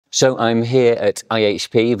So I'm here at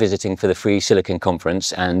IHP visiting for the Free Silicon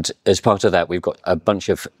Conference, and as part of that we've got a bunch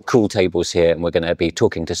of cool tables here, and we're going to be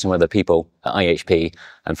talking to some other people at IHP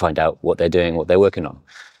and find out what they're doing, what they're working on.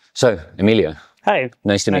 So, Emilio. Hi.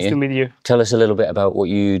 Nice to meet you. Tell us a little bit about what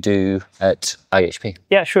you do at IHP.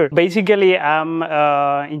 Yeah, sure. Basically, I'm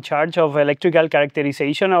in charge of electrical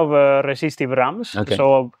characterization of resistive RAMs. Okay.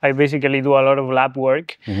 So I basically do a lot of lab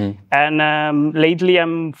work. And lately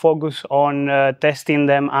I'm focused on testing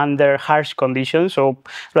them under harsh conditions, so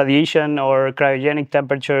radiation or cryogenic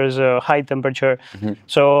temperatures, high temperature.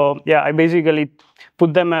 So yeah, I basically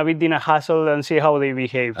put them a bit in a hassle and see how they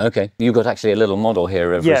behave. Okay. You've got actually a little model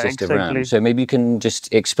here of resistive RAM. So maybe you can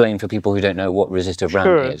just explain for people who don't know what resistive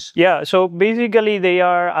RAM is. Yeah, so basically they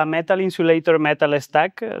are a metal insulator metal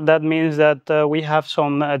stack. That means that we have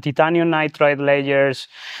some titanium nitride layers.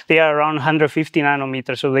 They are around 150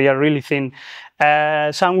 nanometers, so they are really thin.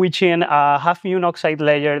 Sandwiching a half-muon oxide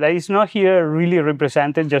layer that is not here really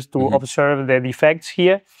represented, just to observe the defects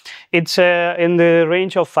here. It's in the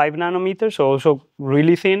range of 5 nanometers, so also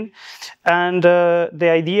really thin. And the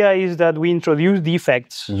idea is that we introduce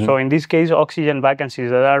defects, so in this case oxygen vacancies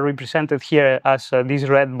that are represented here as these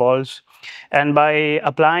red balls. And by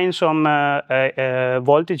applying some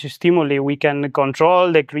voltage stimuli, we can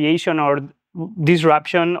control the creation or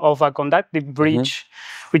disruption of a conductive breach,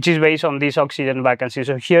 which is based on this oxygen vacancy.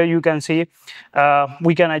 So here you can see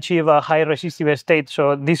we can achieve a high resistive state.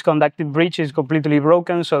 So this conductive breach is completely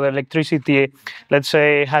broken, so the electricity, let's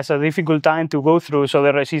say, has a difficult time to go through, so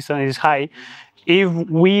the resistance is high. If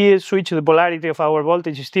we switch the polarity of our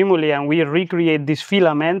voltage stimuli and we recreate this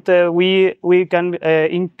filament, we can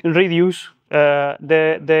reduce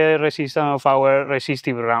the resistance of our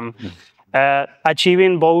resistive RAM.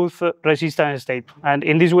 Achieving both resistance state. And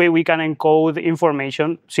in this way, we can encode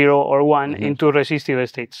information, 0 or 1, into resistive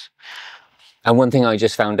states. And one thing I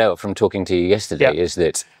just found out from talking to you yesterday is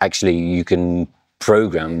that actually you can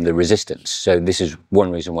program the resistance. So this is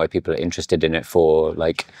one reason why people are interested in it for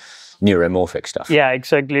like neuromorphic stuff. Yeah,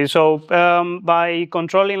 exactly. So by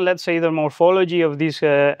controlling, let's say, the morphology of this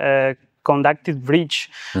conductive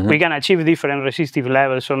breach, we can achieve different resistive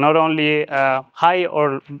levels. So not only high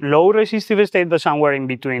or low resistive state, but somewhere in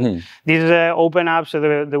between. This opens up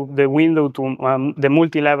the window to the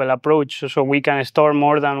multi-level approach, so we can store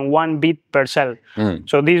more than 1 bit per cell.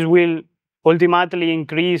 So this will ultimately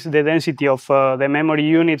increase the density of the memory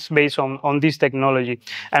units based on this technology.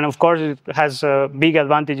 And of course, it has big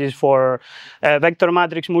advantages for vector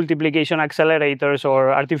matrix multiplication accelerators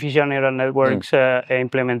or artificial neural networks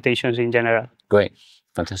implementations in general. Great,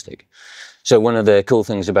 fantastic. So one of the cool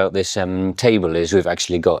things about this table is we've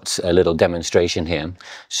actually got a little demonstration here.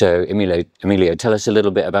 So Emilio, tell us a little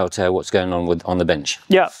bit about what's going on the bench.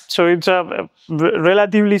 Yeah, so it's a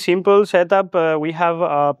relatively simple setup. We have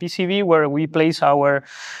a PCB where we place our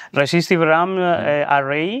resistive RAM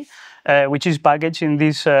array, which is packaged in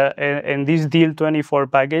this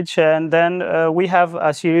DIL24 package. And then we have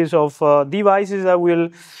a series of devices that will,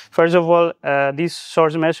 first of all, this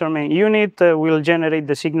source measurement unit will generate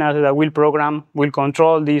the signals that will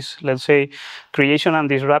control this, let's say, creation and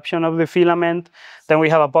disruption of the filament. Then we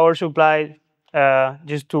have a power supply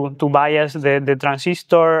just to bias the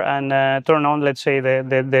transistor and turn on, let's say,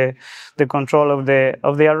 the control of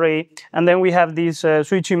the array. And then we have this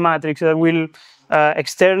switching matrix that will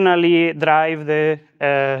externally drive the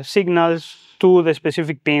signals to the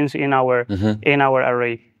specific pins in our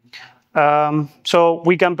array. So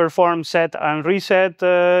we can perform set and reset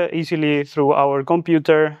easily through our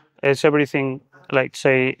computer. It's everything, like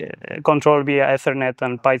say, controlled via Ethernet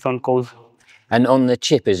and Python code. And on the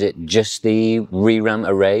chip, is it just the ReRAM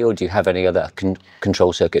array, or do you have any other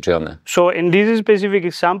control circuitry on there? So in this specific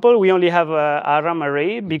example, we only have a RAM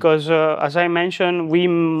array because, as I mentioned, we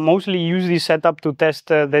mostly use this setup to test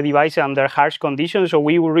the device under harsh conditions. So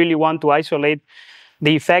we really want to isolate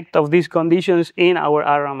the effect of these conditions in our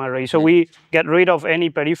RAM array. So we get rid of any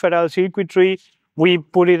peripheral circuitry. We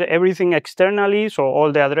put everything externally, so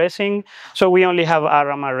all the addressing. So we only have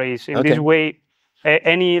RAM arrays. In this way,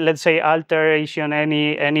 any, let's say, alteration,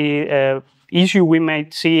 any issue we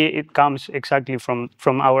might see, it comes exactly from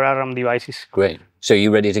our RAM devices. Great. So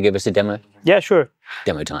you ready to give us a demo? Yeah, sure.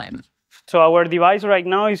 Demo time. So our device right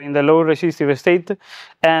now is in the low resistive state,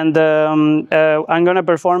 and I'm going to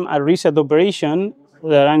perform a reset operation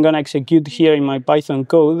that I'm going to execute here in my Python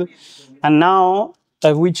code. And now,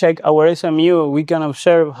 if we check our SMU, we can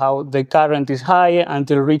observe how the current is high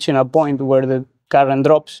until reaching a point where the current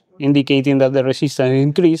drops, indicating that the resistance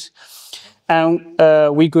increases. And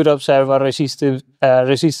we could observe a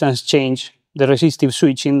resistance change, the resistive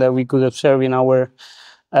switching that we could observe in our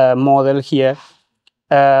model here.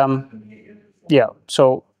 Yeah,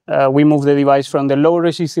 so we move the device from the low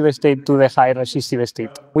resistive state to the high resistive state.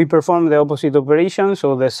 We perform the opposite operation,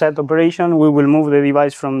 so the set operation, we will move the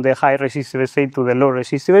device from the high resistive state to the low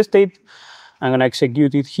resistive state. I'm gonna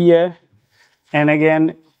execute it here. And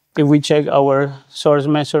again, if we check our source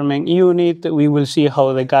measurement unit, we will see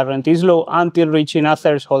how the current is low until reaching a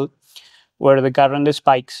threshold where the current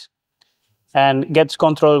spikes and gets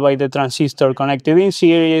controlled by the transistor connected in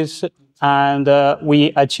series, and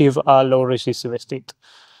we achieve a low resistive state.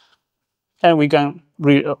 And we can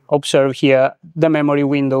observe here the memory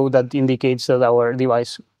window that indicates that our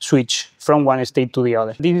device switched from one state to the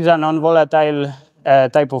other. This is a non-volatile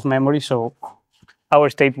type of memory, so our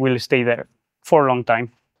state will stay there for a long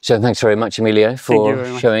time. So thanks very much, Emilio,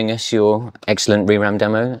 for showing us your excellent ReRAM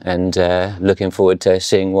demo, and looking forward to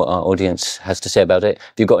seeing what our audience has to say about it.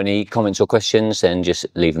 If you've got any comments or questions, then just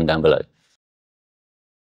leave them down below.